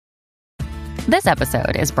This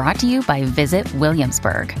episode is brought to you by Visit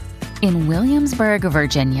Williamsburg. In Williamsburg,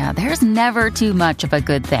 Virginia, there's never too much of a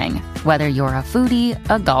good thing. Whether you're a foodie,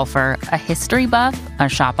 a golfer, a history buff, a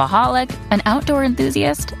shopaholic, an outdoor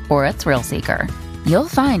enthusiast, or a thrill seeker, you'll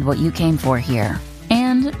find what you came for here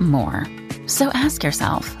and more. So ask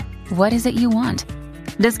yourself, what is it you want?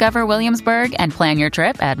 Discover Williamsburg and plan your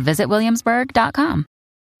trip at visitwilliamsburg.com.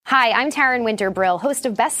 Hi, I'm Taryn Winter-Brill, host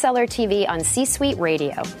of Bestseller TV on C-Suite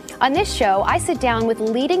Radio. On this show, I sit down with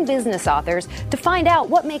leading business authors to find out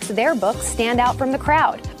what makes their books stand out from the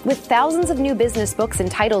crowd. With thousands of new business books and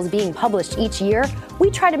titles being published each year, we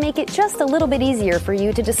try to make it just a little bit easier for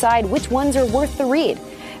you to decide which ones are worth the read.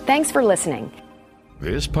 Thanks for listening.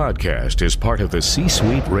 This podcast is part of the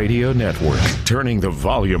C-Suite Radio Network, turning the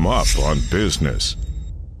volume up on business.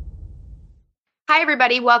 Hi,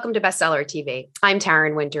 everybody. Welcome to Bestseller TV. I'm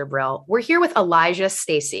Taryn Winter-Brill. We're here with Elijah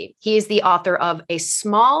Stacey. He is the author of A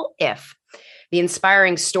Small If, the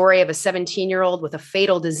inspiring story of a 17-year-old with a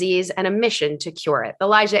fatal disease and a mission to cure it.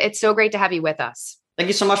 Elijah, it's so great to have you with us. Thank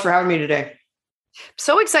you so much for having me today.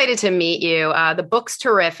 So excited to meet you. The book's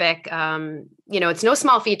terrific. It's no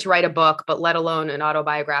small feat to write a book, but let alone an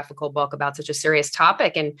autobiographical book about such a serious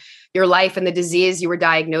topic and your life and the disease you were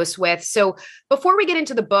diagnosed with. So before we get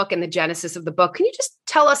into the book and the genesis of the book, can you just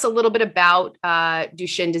tell us a little bit about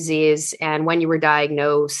Duchenne disease and when you were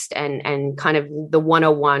diagnosed and kind of the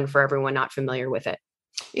 101 for everyone not familiar with it?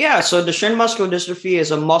 Yeah, so Duchenne muscular dystrophy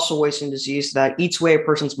is a muscle wasting disease that eats away a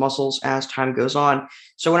person's muscles as time goes on.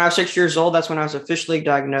 So when I was 6 years old, that's when I was officially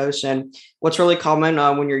diagnosed. And what's really common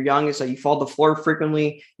when you're young is that you fall to the floor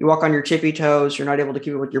frequently, you walk on your tippy toes, you're not able to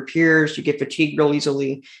keep up with your peers, you get fatigued real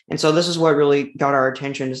easily. And so this is what really got our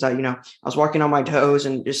attention is that, I was walking on my toes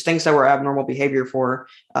and just things that were abnormal behavior for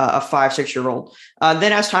a 5-6-year-old.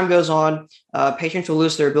 Then as time goes on, patients will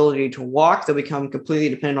lose their ability to walk. They'll become completely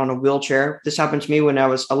dependent on a wheelchair. This happened to me when I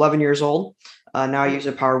was 11 years old. Now I use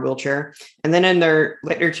a power wheelchair. And then in their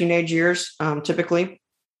later teenage years, typically,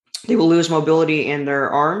 they will lose mobility in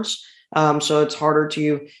their arms. So it's harder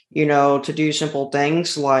to do simple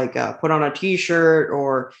things like put on a t-shirt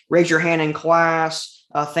or raise your hand in class,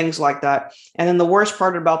 things like that. And then the worst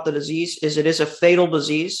part about the disease is it is a fatal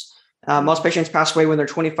disease. Most patients pass away when they're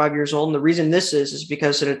 25 years old. And the reason this is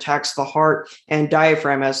because it attacks the heart and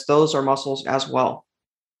diaphragm, as those are muscles as well.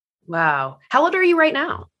 Wow. How old are you right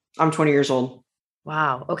now? I'm 20 years old.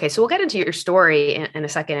 Wow. Okay. So we'll get into your story in a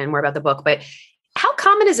second and more about the book, but how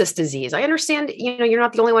common is this disease? I understand, you're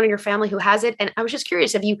not the only one in your family who has it. And I was just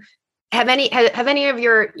curious, have any of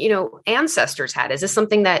your, ancestors had? Is this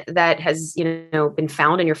something that has, been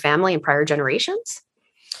found in your family in prior generations?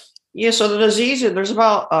 Yeah. So the disease, there's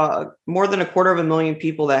about more than 250,000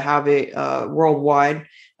 people that have it worldwide.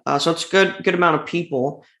 So it's a good amount of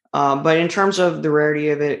people. But in terms of the rarity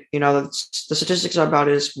of it, the statistics about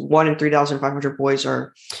it is 1 in 3,500 boys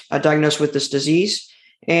are diagnosed with this disease.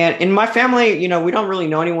 And in my family, we don't really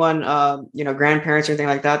know anyone, grandparents or anything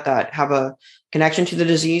like that have a connection to the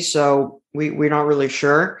disease. So we're not really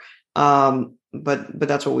sure. But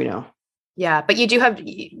that's what we know. Yeah. But you do have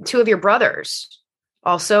 2 of your brothers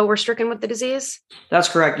also were stricken with the disease? That's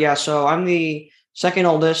correct. Yeah. So I'm the second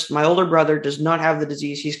oldest. My older brother does not have the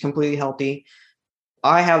disease. He's completely healthy.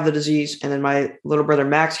 I have the disease. And then my little brother,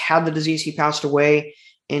 Max, had the disease. He passed away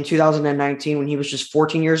in 2019 when he was just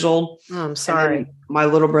 14 years old. Oh, I'm sorry. My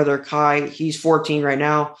little brother, Kai, he's 14 right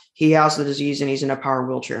now. He has the disease and he's in a power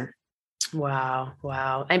wheelchair. Wow.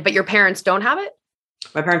 But your parents don't have it?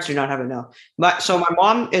 My parents do not have it, no. So my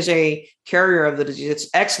mom is a carrier of the disease. It's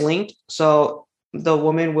X-linked. So the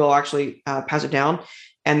woman will actually pass it down.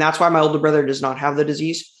 And that's why my older brother does not have the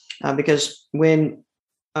disease because when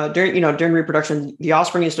during reproduction, the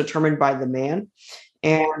offspring is determined by the man.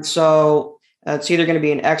 And so it's either going to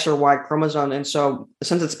be an X or Y chromosome. And so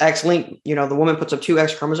since it's X-linked, the woman puts up 2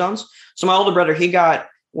 X chromosomes. So my older brother, he got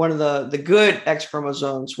one of the good X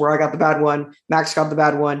chromosomes where I got the bad one, Max got the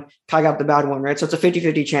bad one, Kai got the bad one, right? So it's a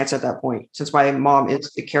 50-50 chance at that point, since my mom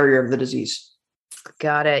is the carrier of the disease.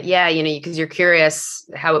 Got it. Yeah. Because you're curious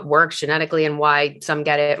how it works genetically and why some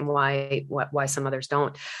get it and why some others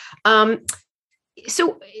don't.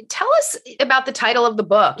 So tell us about the title of the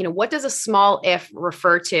book. What does A Small If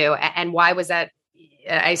refer to and why was that?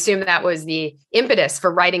 I assume that was the impetus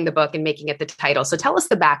for writing the book and making it the title. So tell us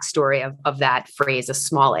the backstory of that phrase, a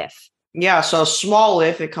small if. Yeah. So small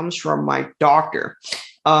if, it comes from my doctor.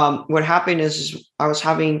 What happened is I was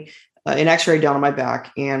having an x-ray down on my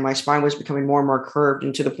back and my spine was becoming more and more curved,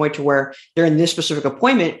 and to the point to where during this specific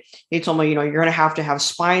appointment, he told me, you're going to have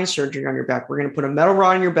spine surgery on your back. We're going to put a metal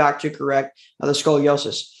rod in your back to correct the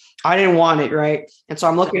scoliosis. I didn't want it, right? And so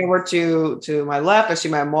I'm looking over to my left. I see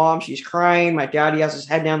my mom. She's crying. My daddy has his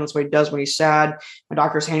head down. That's what he does when he's sad. My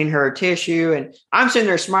doctor's handing her a tissue. And I'm sitting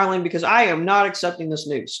there smiling because I am not accepting this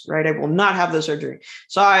news, right? I will not have the surgery.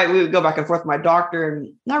 So we would go back and forth with my doctor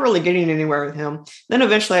and not really getting anywhere with him. Then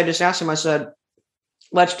eventually I just asked him, I said,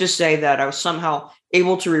 let's just say that I was somehow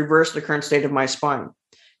able to reverse the current state of my spine.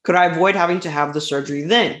 Could I avoid having to have the surgery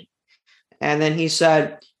then? And then he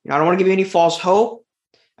said, I don't want to give you any false hope.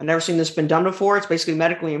 I've never seen this been done before. It's basically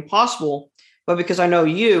medically impossible. But because I know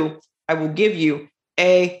you, I will give you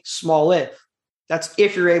a small if. That's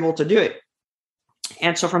if you're able to do it.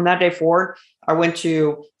 And so from that day forward, I went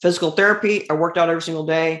to physical therapy. I worked out every single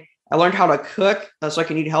day. I learned how to cook so I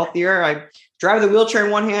can eat healthier. I drive the wheelchair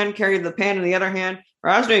in one hand, carry the pan in the other hand.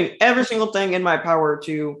 I was doing every single thing in my power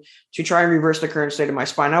to try and reverse the current state of my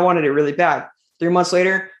spine. I wanted it really bad. 3 months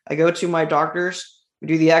later, I go to my doctors, we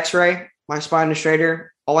do the x-ray, my spine is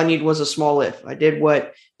straighter. All I need was a small lift. I did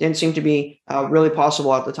what didn't seem to be really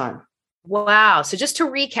possible at the time. Wow. So just to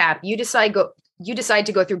recap, you decide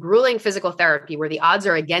to go through grueling physical therapy where the odds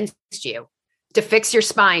are against you to fix your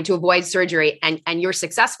spine, to avoid surgery, and you're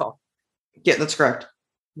successful. Yeah, that's correct.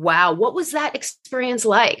 Wow. What was that experience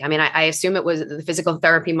like? I mean, I assume the physical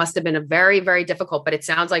therapy must have been a very, very difficult, but it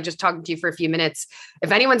sounds like just talking to you for a few minutes,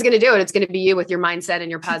 if anyone's going to do it, it's going to be you with your mindset and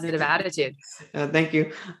your positive attitude. Thank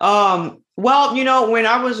you. Well, when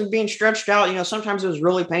I was being stretched out, sometimes it was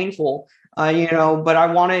really painful, but I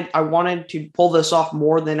wanted to pull this off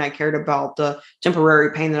more than I cared about the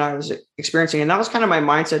temporary pain that I was experiencing. And that was kind of my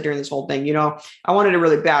mindset during this whole thing. I wanted it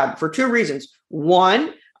really bad for 2 reasons.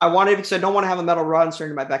 One, I wanted it because I don't want to have a metal rod inserted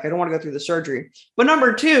in my back. I don't want to go through the surgery. But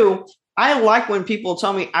number 2, I like when people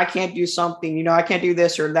tell me I can't do something, I can't do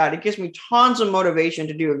this or that. It gives me tons of motivation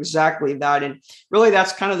to do exactly that. And really,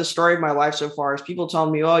 that's kind of the story of my life so far is people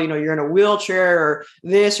telling me, oh, you're in a wheelchair or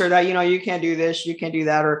this or that, you can't do this, you can't do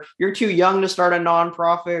that, or you're too young to start a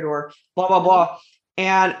nonprofit or blah, blah, blah.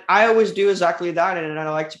 And I always do exactly that. And I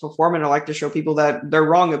like to perform and I like to show people that they're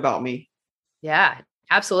wrong about me. Yeah,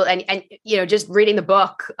 absolutely. And just reading the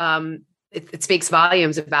book, it speaks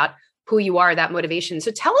volumes about who you are, that motivation.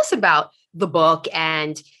 So tell us about the book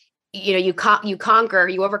and, you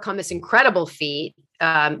overcome this incredible feat.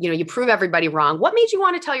 You prove everybody wrong. What made you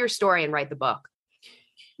want to tell your story and write the book?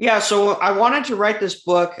 Yeah. So I wanted to write this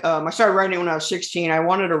book. I started writing it when I was 16. I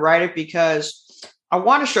wanted to write it because I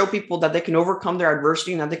want to show people that they can overcome their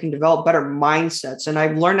adversity and that they can develop better mindsets. And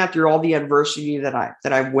I've learned that through all the adversity that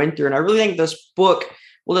I went through. And I really think this book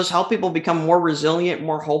will just help people become more resilient,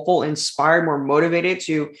 more hopeful, inspired, more motivated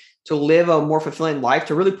to live a more fulfilling life,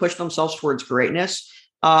 to really push themselves towards greatness.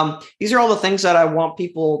 These are all the things that I want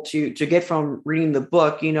people to get from reading the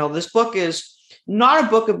book. This book is not a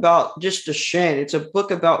book about just the shin. It's a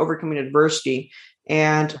book about overcoming adversity.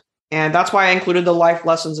 And that's why I included the life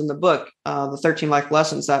lessons in the book, the 13 life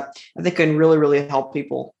lessons that I think can really, really help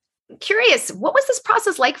people. Curious, what was this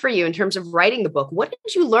process like for you in terms of writing the book? What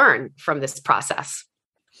did you learn from this process?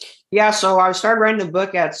 Yeah, so I started writing the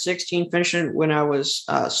book at 16, finished it when I was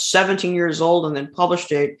 17 years old, and then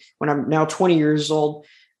published it when I'm now 20 years old.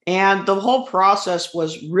 And the whole process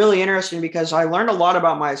was really interesting because I learned a lot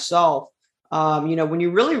about myself. When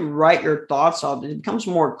you really write your thoughts out, it becomes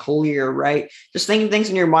more clear, right? Just thinking things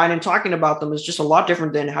in your mind and talking about them is just a lot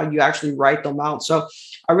different than how you actually write them out. So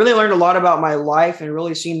I really learned a lot about my life and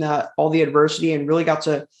really seen all the adversity and really got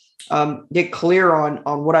to get clear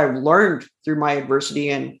on what I've learned through my adversity.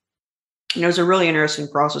 And it was a really interesting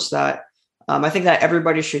process that I think that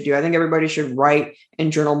everybody should do. I think everybody should write and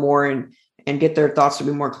journal more and get their thoughts to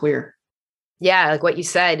be more clear. Yeah, like what you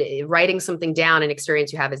said, writing something down, an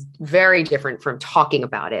experience you have is very different from talking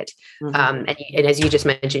about it. Mm-hmm. And as you just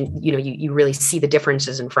mentioned, you really see the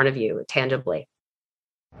differences in front of you tangibly.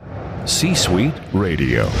 C-Suite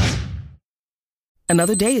Radio.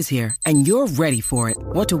 Another day is here and you're ready for it.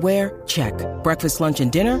 What to wear? Check. Breakfast, lunch,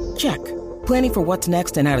 and dinner? Check. Planning for what's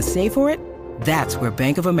next and how to save for it? That's where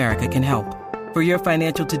Bank of America can help. For your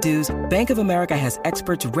financial to-dos, Bank of America has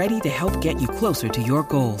experts ready to help get you closer to your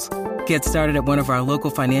goals. Get started at one of our local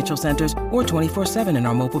financial centers or 24/7 in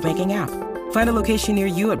our mobile banking app. Find a location near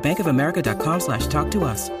you at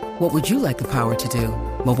bankofamerica.com/talktous. What would you like the power to do?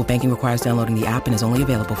 Mobile banking requires downloading the app and is only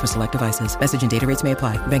available for select devices. Message and data rates may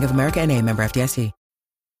apply. Bank of America NA, member FDIC.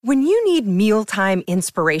 When you need mealtime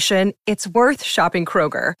inspiration, it's worth shopping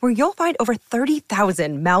Kroger, where you'll find over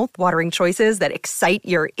 30,000 mouth-watering choices that excite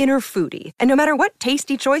your inner foodie. And no matter what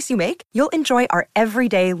tasty choice you make, you'll enjoy our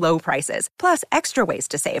everyday low prices, plus extra ways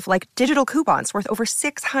to save, like digital coupons worth over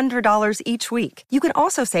 $600 each week. You can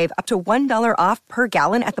also save up to $1 off per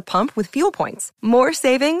gallon at the pump with fuel points. More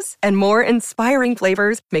savings and more inspiring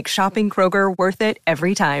flavors make shopping Kroger worth it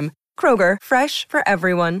every time. Kroger, fresh for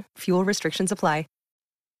everyone. Fuel restrictions apply.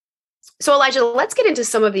 So Elijah, let's get into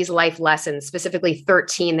some of these life lessons, specifically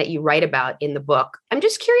 13 that you write about in the book. I'm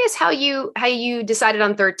just curious how you decided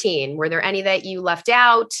on 13. Were there any that you left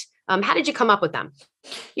out? How did you come up with them?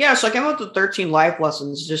 Yeah, so I came up with 13 life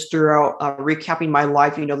lessons just throughout recapping my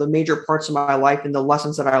life, the major parts of my life and the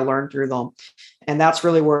lessons that I learned through them. And that's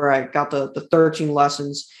really where I got the 13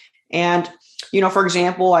 lessons. And for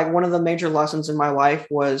example, like one of the major lessons in my life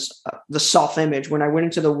was the self-image. When I went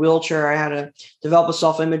into the wheelchair, I had to develop a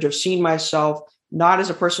self-image of seeing myself not as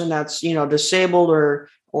a person that's, disabled or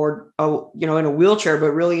in a wheelchair,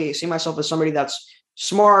 but really see myself as somebody that's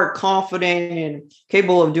smart, confident, and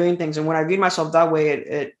capable of doing things. And when I viewed myself that way,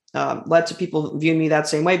 it led to people viewing me that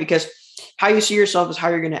same way, because how you see yourself is how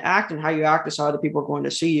you're going to act, and how you act is how other people are going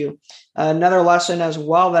to see you. Another lesson as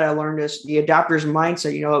well that I learned is the adapter's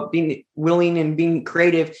mindset, being willing and being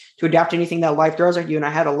creative to adapt to anything that life throws at you. And I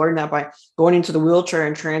had to learn that by going into the wheelchair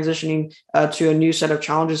and transitioning to a new set of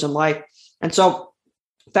challenges in life. And so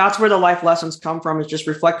that's where the life lessons come from, is just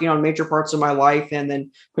reflecting on major parts of my life and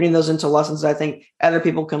then putting those into lessons that I think other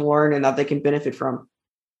people can learn and that they can benefit from.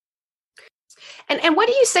 And what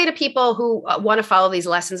do you say to people who want to follow these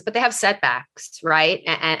lessons, but they have setbacks, right?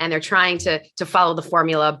 And they're trying to follow the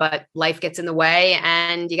formula, but life gets in the way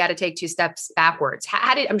and you got to take 2 steps backwards.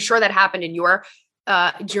 I'm sure that happened in your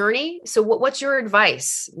journey. So what's your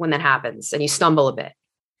advice when that happens and you stumble a bit?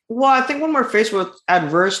 Well, I think when we're faced with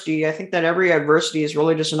adversity, I think that every adversity is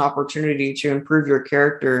really just an opportunity to improve your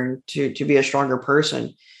character and to be a stronger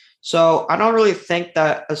person. So I don't really think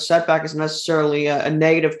that a setback is necessarily a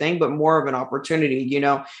negative thing, but more of an opportunity.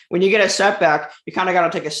 When you get a setback, you kind of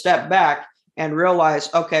got to take a step back and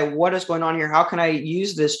realize, okay, what is going on here? How can I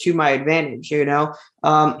use this to my advantage? And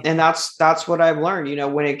that's what I've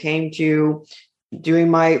learned, when it came to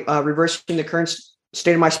doing my reversing the current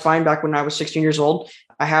state of my spine back when I was 16 years old.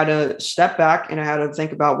 I had to step back and I had to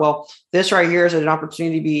think about, well, this right here is an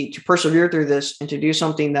opportunity to persevere through this and to do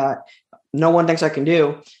something that no one thinks I can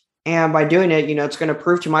do. And by doing it, it's going to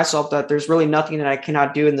prove to myself that there's really nothing that I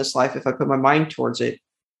cannot do in this life if I put my mind towards it.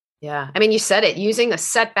 Yeah. I mean, you said it, using a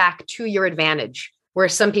setback to your advantage, where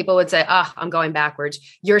some people would say, I'm going backwards.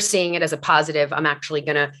 You're seeing it as a positive. I'm actually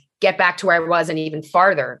going to get back to where I was and even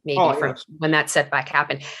farther, maybe from when that setback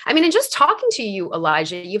happened. I mean, and just talking to you,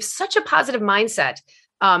 Elijah, you have such a positive mindset.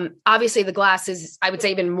 Obviously, the glass is, I would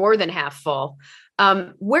say, even more than half full.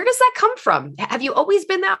 Where does that come from? Have you always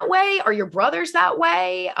been that way? Are your brothers that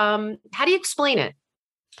way? How do you explain it?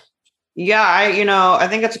 Yeah, I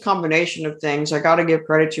think it's a combination of things. I got to give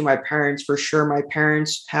credit to my parents for sure. My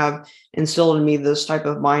parents have instilled in me this type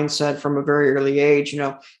of mindset from a very early age.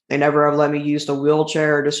 They never have let me use the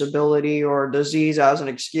wheelchair or disability or disease as an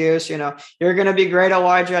excuse. You're going to be great,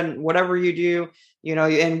 Elijah, and whatever you do,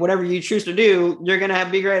 and whatever you choose to do, you're going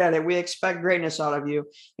to be great at it. We expect greatness out of you.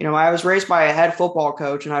 I was raised by a head football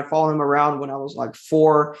coach, and I'd follow him around when I was like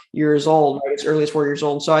 4 years old, right? As early as 4 years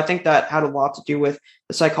old. So I think that had a lot to do with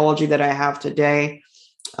the psychology that I have today.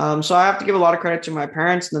 So I have to give a lot of credit to my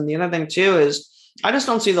parents. And then the other thing too is I just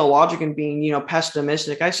don't see the logic in being,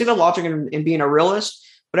 pessimistic. I see the logic in being a realist,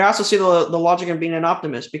 but I also see the logic in being an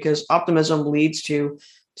optimist, because optimism leads to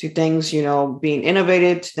things, being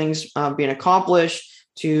innovated, to things being accomplished,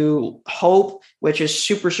 to hope, which is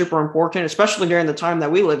super, super important, especially during the time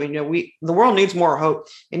that we live in. The world needs more hope.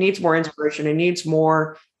 It needs more inspiration. It needs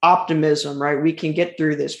more optimism, right? We can get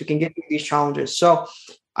through this. We can get through these challenges. So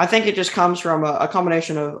I think it just comes from a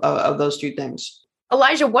combination of those two things.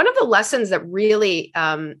 Elijah, one of the lessons that really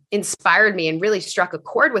inspired me and really struck a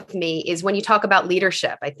chord with me is when you talk about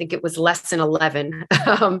leadership. I think it was lesson 11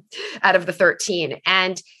 out of the 13.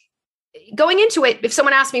 And going into it, if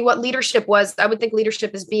someone asked me what leadership was, I would think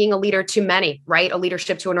leadership is being a leader to many, right? A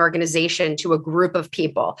leadership to an organization, to a group of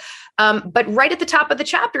people. But right at the top of the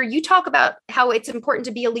chapter, you talk about how it's important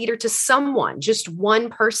to be a leader to someone, just one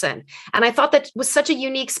person. And I thought that was such a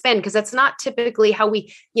unique spin, because that's not typically how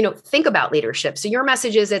we, think about leadership. So your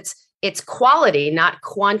message is it's quality, not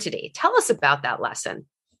quantity. Tell us about that lesson.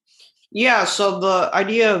 Yeah. So the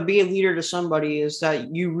idea of being a leader to somebody is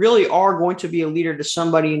that you really are going to be a leader to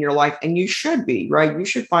somebody in your life, and you should be, right? You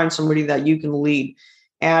should find somebody that you can lead.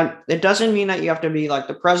 And it doesn't mean that you have to be like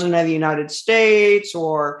the president of the United States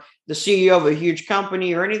or the CEO of a huge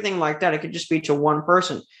company or anything like that. It could just be to one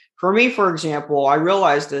person. For me, for example, I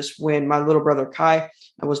realized this when my little brother Kai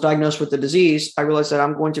was diagnosed with the disease. I realized that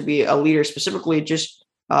I'm going to be a leader specifically just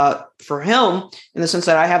for him, in the sense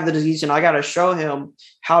that I have the disease and I got to show him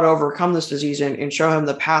how to overcome this disease and show him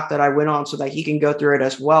the path that I went on so that he can go through it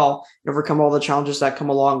as well and overcome all the challenges that come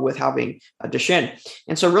along with having a Duchenne.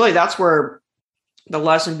 And so really that's where the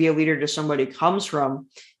lesson be a leader to somebody comes from.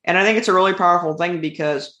 And I think it's a really powerful thing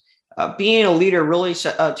because being a leader really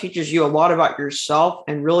teaches you a lot about yourself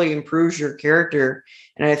and really improves your character.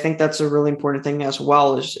 And I think that's a really important thing as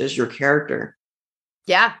well is your character.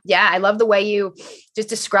 Yeah. Yeah. I love the way you just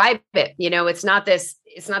describe it. It's not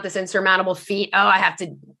this insurmountable feat. Oh, I have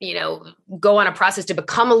to, go on a process to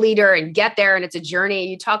become a leader and get there. And it's a journey.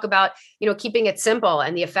 You talk about, keeping it simple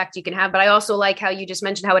and the effect you can have. But I also like how you just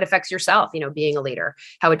mentioned how it affects yourself, being a leader,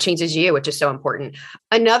 how it changes you, which is so important.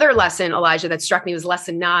 Another lesson, Elijah, that struck me was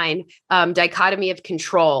lesson 9, dichotomy of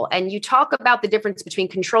control. And you talk about the difference between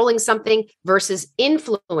controlling something versus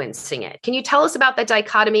influencing it. Can you tell us about that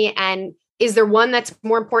dichotomy? And is there one that's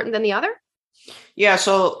more important than the other? Yeah,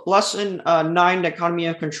 so lesson 9, dichotomy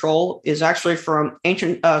of control, is actually from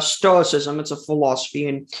ancient Stoicism. It's a philosophy.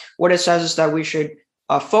 And what it says is that we should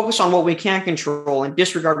focus on what we can control and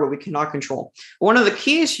disregard what we cannot control. One of the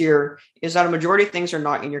keys here is that a majority of things are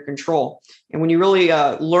not in your control. And when you really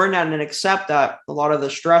learn that and accept that, a lot of the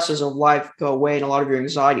stresses of life go away and a lot of your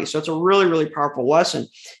anxiety. So it's a really, really powerful lesson.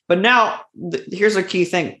 But now here's the key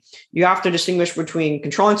thing. You have to distinguish between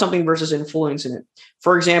controlling something versus influencing it.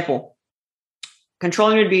 For example,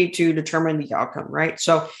 controlling would be to determine the outcome, right?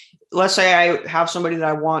 So let's say I have somebody that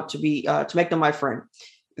I want to be, to make them my friend.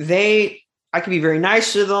 I can be very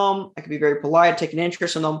nice to them. I can be very polite, take an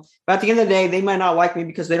interest in them. But at the end of the day, they might not like me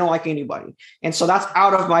because they don't like anybody. And so that's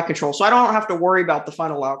out of my control. So I don't have to worry about the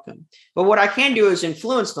final outcome. But what I can do is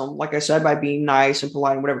influence them, like I said, by being nice and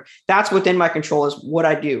polite and whatever. That's within my control is what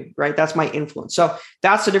I do, right? That's my influence. So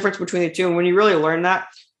that's the difference between the two. And when you really learn that,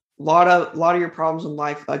 a lot of your problems in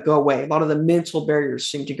life go away. A lot of the mental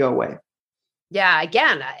barriers seem to go away. Yeah,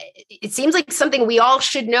 again, it seems like something we all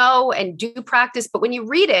should know and do practice. But when you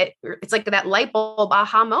read it, it's like that light bulb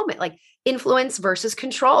aha moment, like influence versus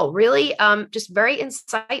control. Really, just very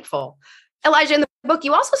insightful. Elijah, in the book,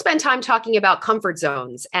 you also spend time talking about comfort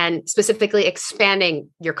zones and specifically expanding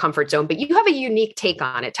your comfort zone. But you have a unique take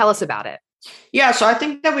on it. Tell us about it. Yeah, so I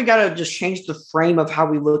think that we got to just change the frame of how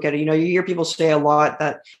we look at it. You hear people say a lot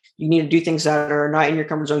that you need to do things that are not in your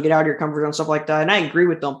comfort zone, get out of your comfort zone, stuff like that. And I agree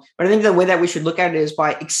with them. But I think the way that we should look at it is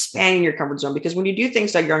by expanding your comfort zone, because when you do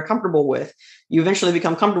things that you're uncomfortable with, you eventually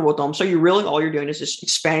become comfortable with them. So all you're doing is just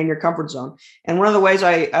expanding your comfort zone. And one of the ways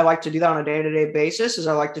I like to do that on a day-to-day basis is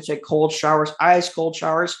I like to take cold showers, ice cold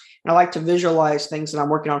showers. And I like to visualize things that I'm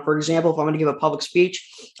working on. For example, if I'm going to give a public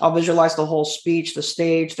speech, I'll visualize the whole speech, the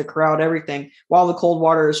stage, the crowd, everything, while the cold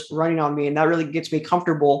water is running on me. And that really gets me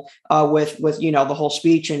comfortable with the whole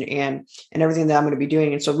speech and everything that I'm going to be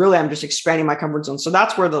doing. And so really, I'm just expanding my comfort zone. So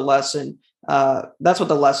that's where that's what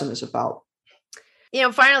the lesson is about.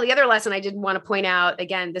 Finally, the other lesson I did want to point out,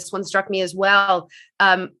 again, this one struck me as well.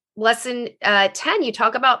 Lesson 10, you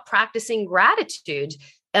talk about practicing gratitude.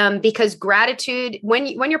 Because gratitude, when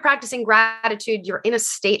you're practicing gratitude, you're in a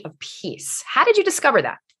state of peace. How did you discover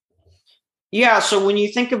that? Yeah. So when you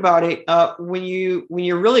think about it, when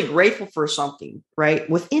you're really grateful for something, right,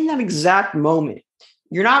 within that exact moment,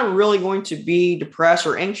 you're not really going to be depressed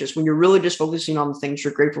or anxious when you're really just focusing on the things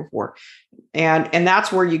you're grateful for. And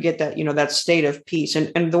that's where you get that, that state of peace.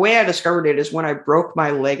 And the way I discovered it is when I broke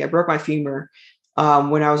my leg, I broke my femur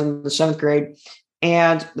when I was in the 7th grade.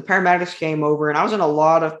 And the paramedics came over and I was in a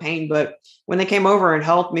lot of pain, but when they came over and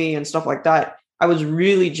helped me and stuff like that, I was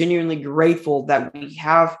really genuinely grateful that we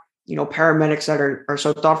have, paramedics that are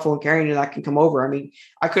so thoughtful and caring and that can come over. I mean,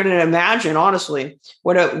 I couldn't imagine, honestly,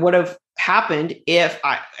 what would have happened if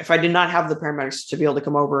I did not have the paramedics to be able to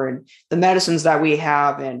come over, and the medicines that we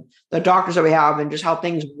have and the doctors that we have and just how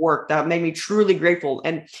things work. That made me truly grateful.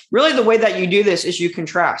 And really the way that you do this is you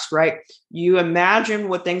contrast, right? You imagine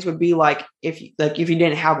what things would be like if you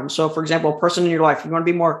didn't have them. So for example, a person in your life, you want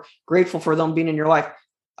to be more grateful for them being in your life.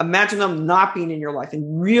 Imagine them not being in your life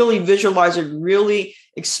and really visualize it, really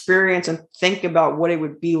experience and think about what it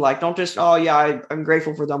would be like. Don't just, I'm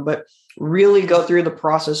grateful for them, but really go through the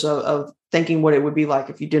process of thinking what it would be like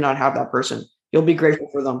if you did not have that person. You'll be grateful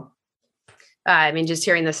for them. Just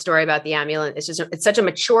hearing the story about the ambulance, it's such a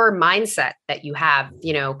mature mindset that you have,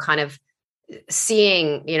 kind of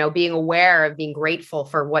seeing, being aware of being grateful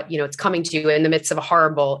for what, it's coming to you in the midst of a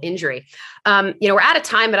horrible injury. We're out of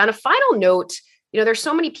time, but on a final note, there's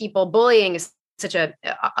so many people. Bullying is such a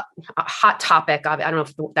hot topic. I don't know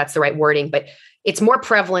if that's the right wording, but it's more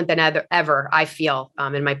prevalent than ever, I feel,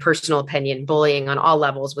 in my personal opinion, bullying on all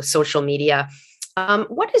levels with social media.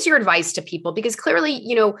 What is your advice to people? Because clearly,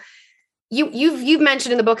 you've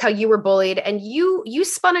mentioned in the book how you were bullied, and you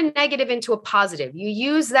spun a negative into a positive. You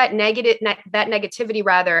used that negativity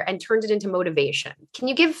rather, and turned it into motivation. Can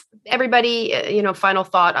you give everybody, final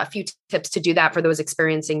thought, a few tips to do that for those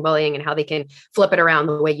experiencing bullying and how they can flip it around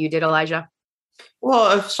the way you did, Elijah?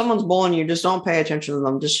 Well, if someone's bullying you, just don't pay attention to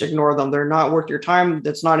them. Just ignore them. They're not worth your time.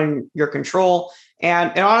 That's not in your control.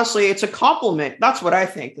 And honestly, it's a compliment. That's what I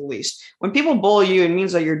think, at least. When people bully you, it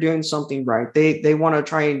means that you're doing something right. They want to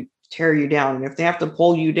try and tear you down. And if they have to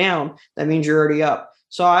pull you down, that means you're already up.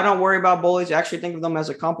 So I don't worry about bullies. I actually think of them as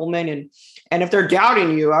a compliment. And if they're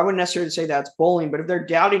doubting you, I wouldn't necessarily say that's bullying, but if they're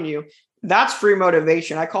doubting you, that's free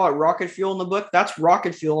motivation. I call it rocket fuel in the book. That's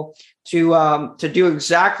rocket fuel to do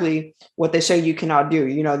exactly what they say you cannot do.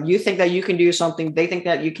 You think that you can do something. They think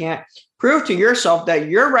that you can't. Prove to yourself that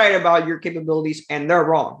you're right about your capabilities and they're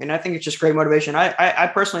wrong. And I think it's just great motivation. I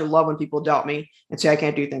personally love when people doubt me and say I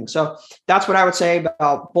can't do things. So that's what I would say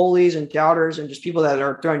about bullies and doubters and just people that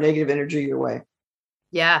are throwing negative energy your way.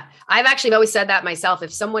 Yeah, I've actually always said that myself.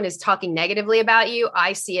 If someone is talking negatively about you,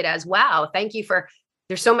 I see it as, wow, thank you for,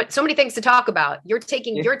 there's so many things to talk about. You're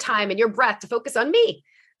taking your time and your breath to focus on me.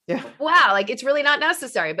 Yeah. Wow. Like it's really not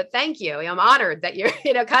necessary, but thank you. I'm honored that you're,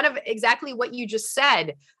 kind of exactly what you just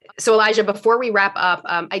said. So Elijah, before we wrap up,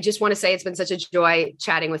 I just want to say it's been such a joy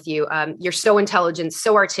chatting with you. You're so intelligent,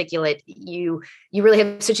 so articulate. You really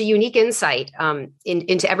have such a unique insight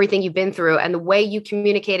into everything you've been through, and the way you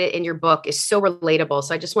communicate it in your book is so relatable.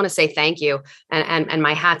 So I just want to say thank you, and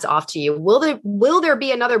my hat's off to you. Will there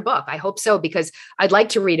be another book? I hope so, because I'd like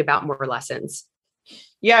to read about more lessons.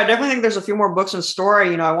 Yeah, I definitely think there's a few more books in store.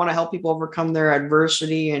 I want to help people overcome their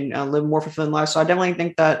adversity and live more fulfilling lives. So I definitely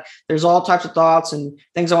think that there's all types of thoughts and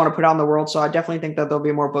things I want to put out in the world. So I definitely think that there'll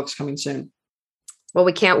be more books coming soon. Well,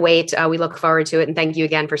 we can't wait. We look forward to it. And thank you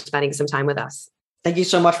again for spending some time with us. Thank you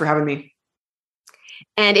so much for having me.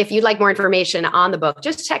 And if you'd like more information on the book,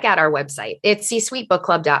 just check out our website. It's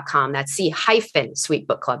c-suitebookclub.com. That's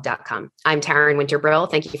c-suitebookclub.com. I'm Taryn Winter-Brill.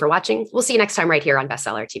 Thank you for watching. We'll see you next time right here on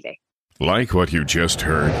Bestseller TV. Like what you just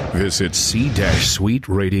heard? Visit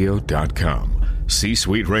c-suiteradio.com.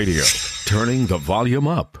 C-Suite Radio, turning the volume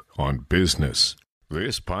up on business.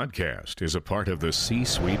 This podcast is a part of the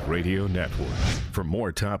C-Suite Radio Network. For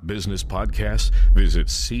more top business podcasts, visit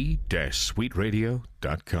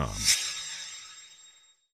c-suiteradio.com.